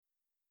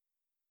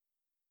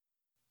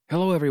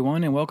Hello,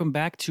 everyone, and welcome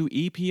back to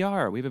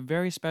EPR. We have a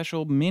very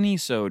special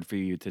mini-sode for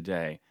you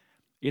today.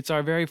 It's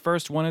our very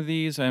first one of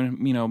these, and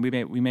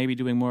we may be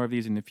doing more of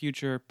these in the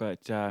future.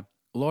 But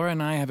Laura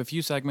and I have a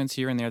few segments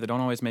here and there that don't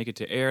always make it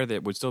to air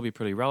that would still be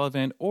pretty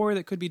relevant, or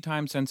that could be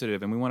time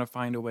sensitive, and we want to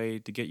find a way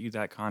to get you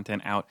that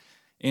content out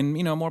in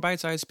more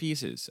bite-sized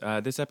pieces.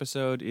 This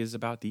episode is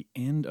about the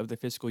end of the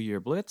fiscal year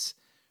blitz,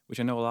 which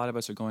I know a lot of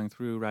us are going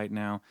through right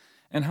now,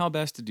 and how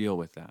best to deal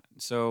with that.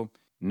 So,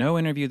 no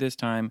interview this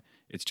time.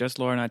 It's just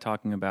Laura and I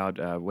talking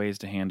about ways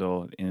to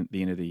handle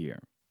the end of the year.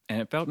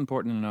 And it felt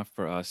important enough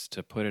for us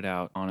to put it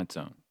out on its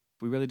own.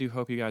 We really do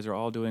hope you guys are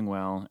all doing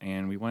well,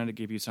 and we wanted to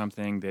give you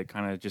something that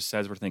kind of just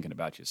says we're thinking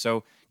about you.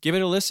 So give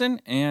it a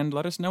listen and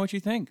let us know what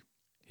you think.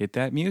 Hit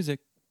that music.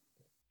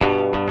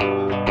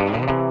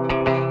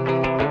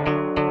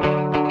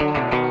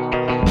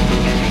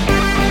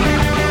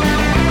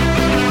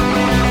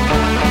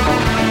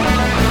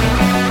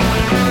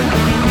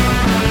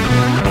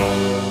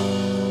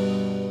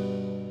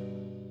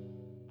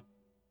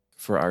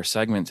 For our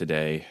segment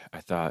today,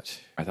 I thought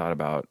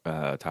about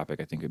a topic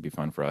I think would be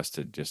fun for us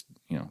to just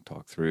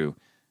talk through.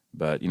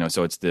 But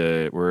so it's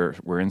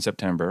we're in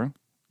September,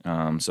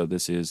 so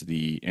this is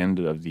the end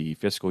of the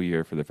fiscal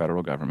year for the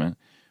federal government,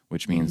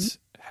 which means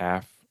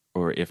half,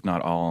 or if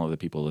not all, of the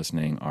people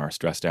listening are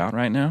stressed out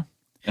right now.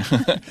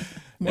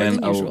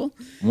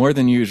 More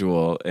than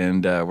usual,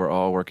 and we're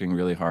all working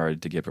really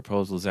hard to get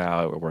proposals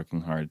out. We're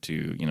working hard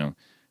to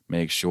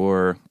make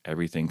sure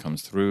everything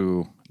comes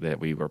through that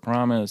we were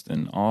promised,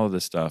 and all of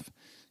this stuff.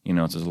 So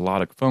there's a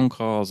lot of phone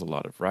calls, a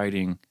lot of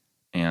writing,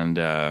 and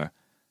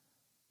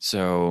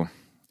so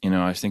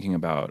I was thinking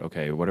about,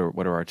 okay, what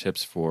are our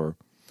tips for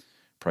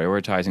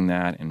prioritizing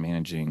that and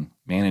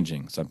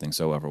managing something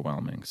so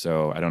overwhelming?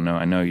 So I don't know.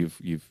 I know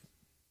you've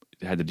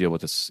had to deal with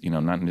this,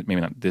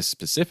 maybe not this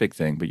specific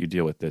thing, but you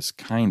deal with this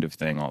kind of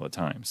thing all the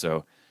time.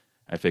 So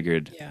I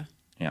figured, yeah.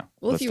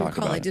 Well, if you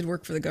recall, I did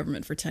work for the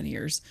government for 10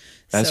 years.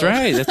 That's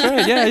right.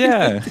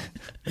 Yeah.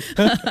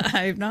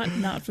 I'm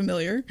not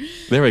familiar.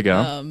 There we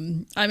go.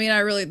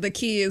 The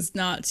key is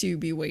not to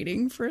be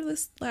waiting for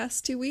this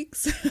last 2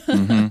 weeks.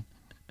 Mm-hmm.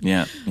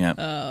 Yeah.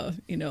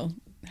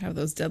 Have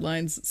those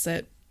deadlines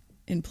set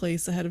in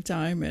place ahead of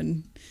time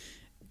and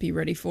be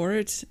ready for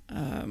it.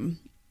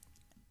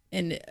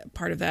 And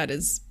part of that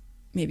is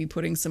maybe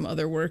putting some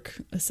other work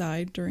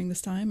aside during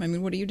this time. I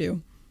mean, what do you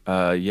do?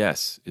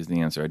 Yes is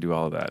the answer. I do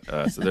all of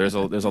that. So there's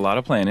a lot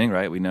of planning,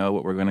 right? We know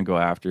what we're going to go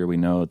after. We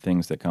know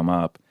things that come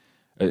up,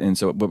 and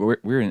so but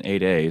we're in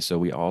 8A, so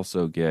we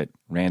also get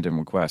random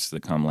requests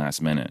that come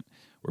last minute,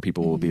 where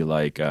people will be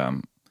like,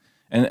 and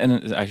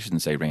I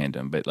shouldn't say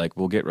random, but like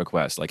we'll get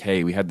requests like,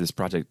 hey, we had this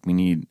project, we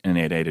need an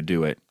 8A to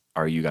do it.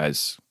 Are you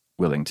guys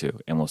willing to?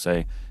 And we'll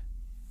say,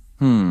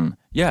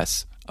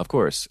 yes, of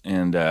course,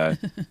 and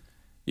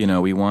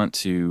we want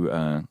to,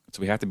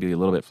 so we have to be a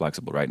little bit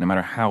flexible, right? No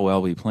matter how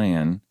well we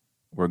plan,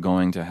 we're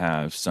going to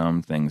have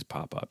some things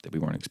pop up that we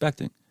weren't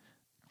expecting.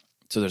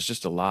 So there's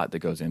just a lot that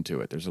goes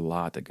into it. There's a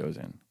lot that goes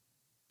in.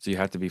 So you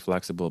have to be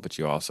flexible, but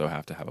you also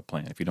have to have a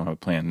plan. If you don't have a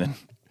plan, then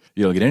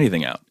you don't get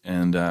anything out.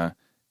 And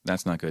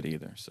that's not good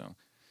either. So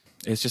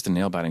it's just a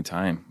nail-biting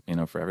time,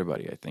 for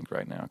everybody, I think,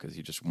 right now, because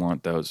you just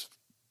want those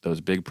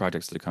big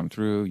projects to come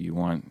through. You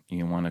want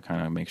to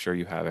kind of make sure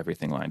you have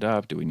everything lined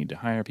up. Do we need to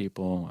hire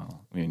people?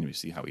 Well, we need to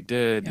see how we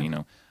did.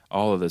 Yeah.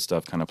 All of this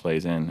stuff kind of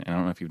plays in. And I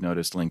don't know if you've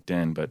noticed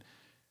LinkedIn, but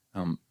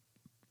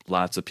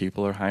lots of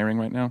people are hiring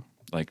right now.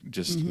 Like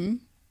just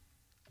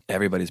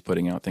everybody's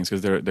putting out things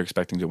because they're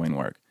expecting to win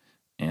work.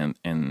 And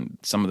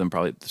some of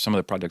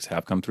the projects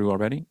have come through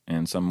already,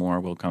 and some more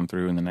will come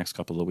through in the next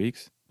couple of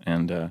weeks.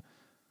 And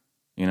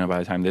by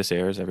the time this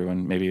airs,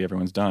 maybe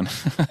everyone's done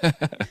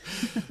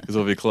because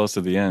we'll be close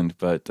to the end.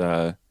 But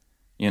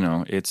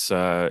it's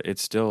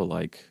still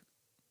like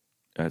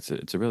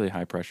it's a really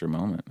high pressure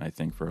moment, I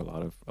think, for a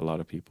lot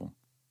of people.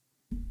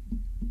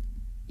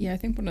 Yeah, I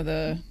think one of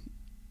the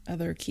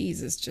other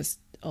keys is just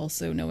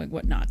also knowing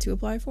what not to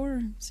apply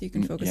for, so you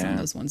can focus on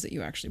those ones that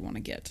you actually want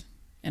to get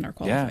and are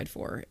qualified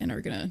for and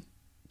are going to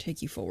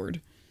take you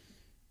forward.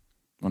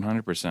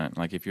 100%.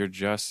 Like if you're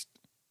just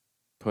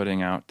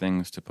putting out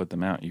things to put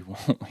them out, you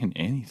won't win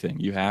anything.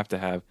 You have to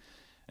have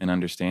an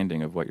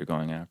understanding of what you're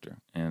going after.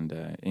 And,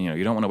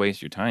 you don't want to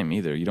waste your time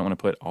either. You don't want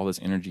to put all this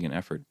energy and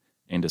effort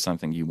into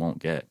something you won't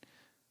get.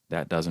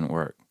 That doesn't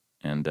work.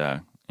 And,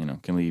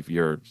 can leave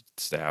your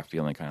staff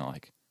feeling kind of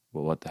like,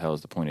 well, what the hell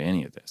is the point of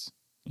any of this?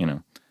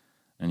 And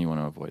you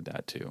want to avoid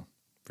that too,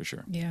 for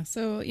sure. Yeah.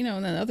 So, and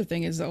then the other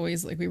thing is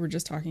always, like we were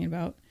just talking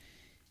about,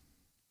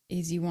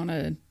 is you want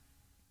to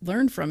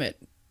learn from it.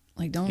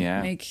 Like, don't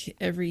make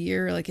every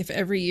year, like if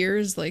every year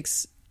is like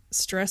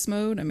stress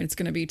mode, I mean, it's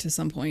going to be to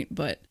some point,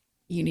 but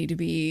you need to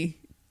be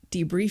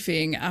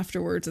debriefing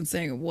afterwards and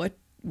saying, what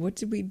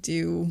did we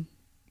do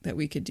that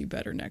we could do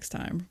better next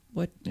time?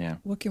 How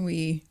can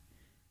we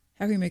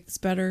make this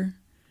better?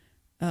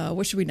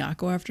 What should we not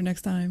go after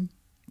next time?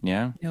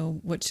 Yeah.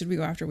 What should we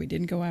go after we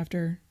didn't go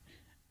after?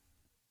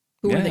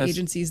 Who are the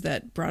agencies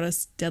that brought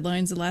us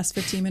deadlines the last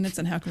 15 minutes,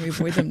 and how can we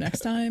avoid them next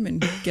time and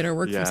get our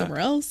work from somewhere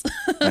else?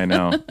 I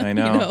know. You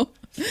know?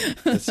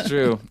 It's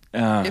true.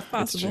 If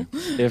possible.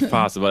 If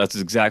possible. That's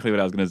exactly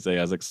what I was going to say.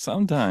 I was like,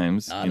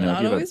 sometimes.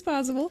 Not always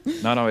possible.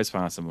 Not always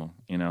possible.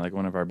 You know, like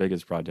one of our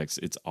biggest projects,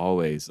 it's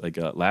always, like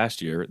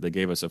last year, they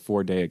gave us a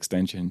 4-day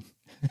extension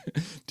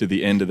to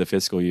the end of the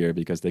fiscal year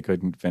because they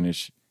couldn't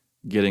finish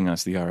getting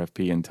us the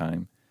RFP in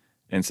time.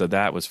 And so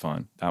that was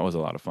fun. That was a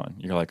lot of fun.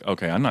 You're like,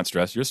 okay, I'm not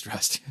stressed. You're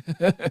stressed.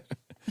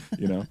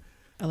 You know?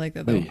 I like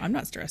that, though. I'm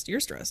not stressed. You're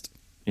stressed.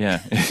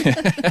 Yeah.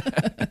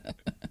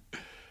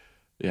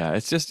 Yeah,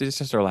 it's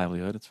just our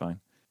livelihood. It's fine.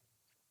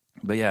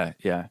 But yeah,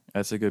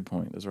 that's a good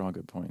point. Those are all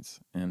good points.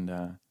 And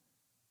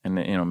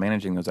you know,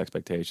 managing those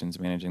expectations,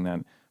 managing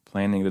that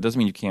planning, that doesn't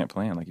mean you can't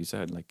plan, like you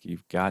said. Like,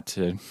 you've got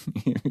to,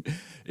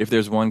 if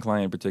there's one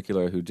client in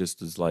particular who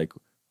just is like,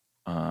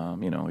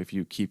 you know, if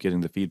you keep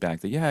getting the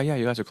feedback that, yeah,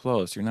 you guys are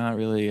close. You're not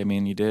really, I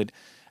mean, you did,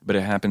 but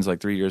it happens like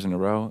 3 years in a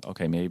row.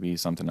 Okay, maybe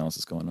something else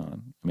is going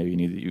on.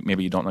 Maybe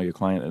maybe you don't know your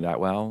client that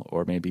well,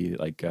 or maybe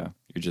like you're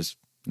just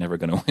never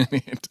going to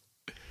win it.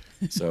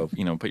 So,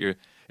 you know,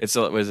 it's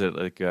a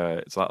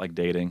lot like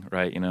dating,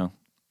 right? You know,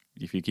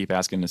 if you keep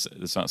asking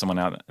someone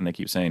out and they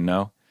keep saying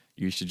no,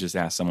 you should just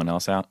ask someone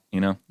else out. You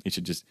know, you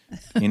should just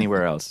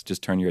anywhere else,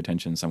 just turn your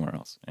attention somewhere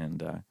else.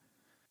 And,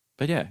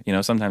 but yeah, you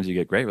know, sometimes you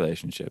get great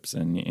relationships,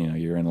 and, you know,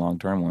 you're in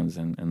long-term ones,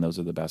 and those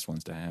are the best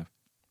ones to have.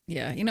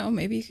 Yeah. You know,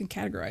 maybe you can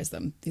categorize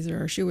them. These are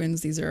our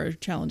shoo-ins. These are our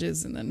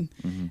challenges. And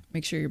then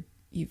make sure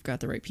you've got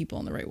the right people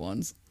and the right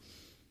ones.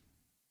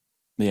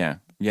 Yeah.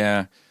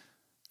 Yeah.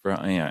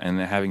 And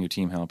having your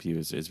team help you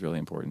is really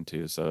important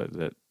too. So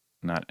that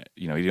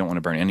you don't want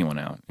to burn anyone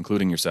out,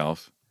 including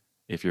yourself.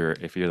 If you're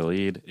the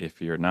lead, if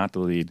you're not the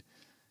lead,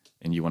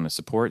 and you want to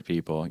support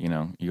people, you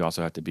know, you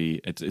also have to be.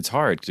 It's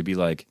hard to be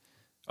like,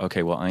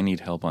 okay, well, I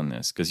need help on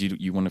this, because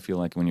you want to feel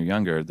like when you're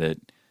younger that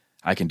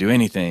I can do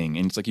anything,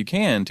 and it's like you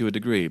can to a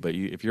degree, but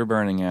if you're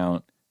burning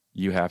out,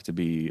 you have to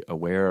be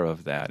aware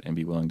of that and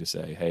be willing to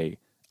say, hey,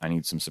 I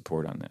need some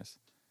support on this.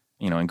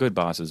 You know, and good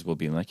bosses will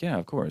be like, yeah,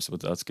 of course,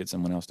 let's get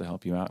someone else to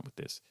help you out with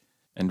this.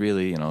 And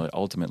really, you know,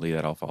 ultimately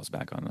that all falls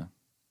back on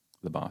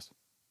the boss.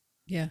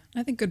 Yeah.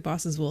 I think good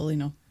bosses will, you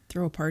know,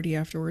 throw a party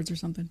afterwards or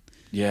something.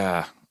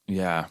 Yeah.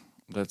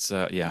 That's,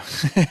 yeah.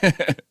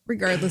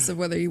 Regardless of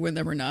whether you win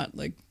them or not.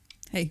 Like,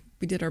 hey,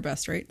 we did our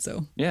best, right?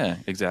 So. Yeah,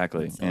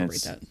 exactly.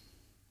 Celebrate that.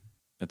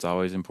 It's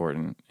always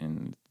important.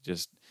 And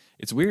just,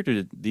 it's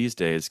weird these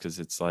days because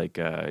it's like,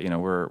 you know,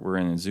 we're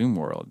in a Zoom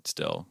world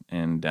still.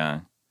 And,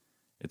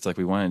 it's like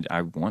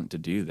I want to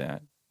do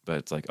that, but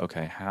it's like,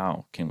 okay,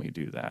 how can we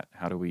do that?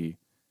 How do we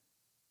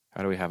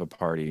have a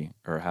party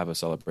or have a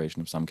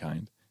celebration of some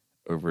kind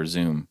over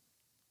Zoom?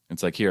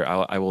 It's like, here,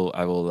 I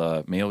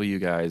will mail you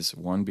guys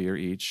 1 beer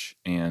each,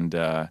 and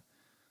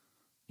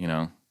you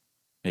know,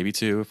 maybe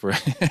 2 for.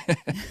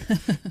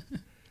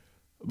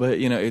 But,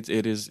 you know, it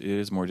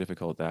is more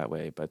difficult that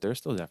way. But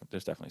there's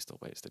definitely still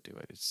ways to do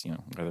it. It's, you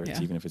know, whether it's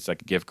even if it's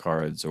like gift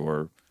cards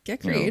or get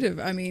creative.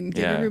 You know, I mean,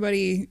 give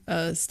everybody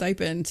a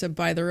stipend to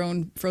buy their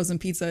own frozen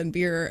pizza and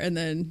beer, and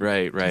then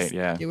right,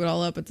 yeah, do it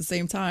all up at the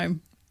same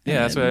time.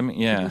 Yeah, that's what I mean.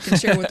 Yeah, people can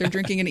share what they're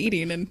drinking and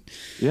eating, and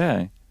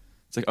yeah,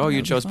 it's like, oh,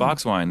 you chose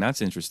box wine.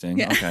 That's interesting.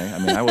 Yeah. Okay, I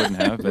mean, I wouldn't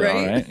have, but right?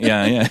 All right,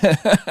 yeah.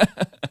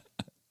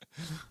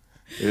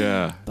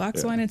 Yeah,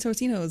 box wine and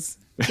Totino's.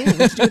 Cool. What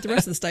did you do with the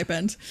rest of the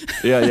stipend?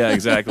 Yeah,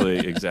 exactly.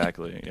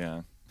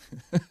 Yeah.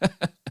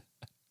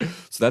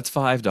 So that's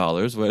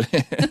 $5. What?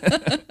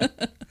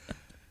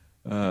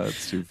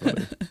 That's too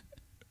funny.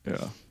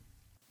 Yeah.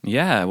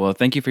 Yeah. Well,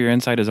 thank you for your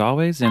insight as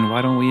always. And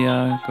why don't we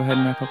go ahead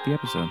and wrap up the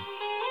episode?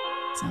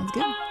 Sounds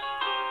good.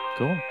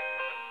 Cool.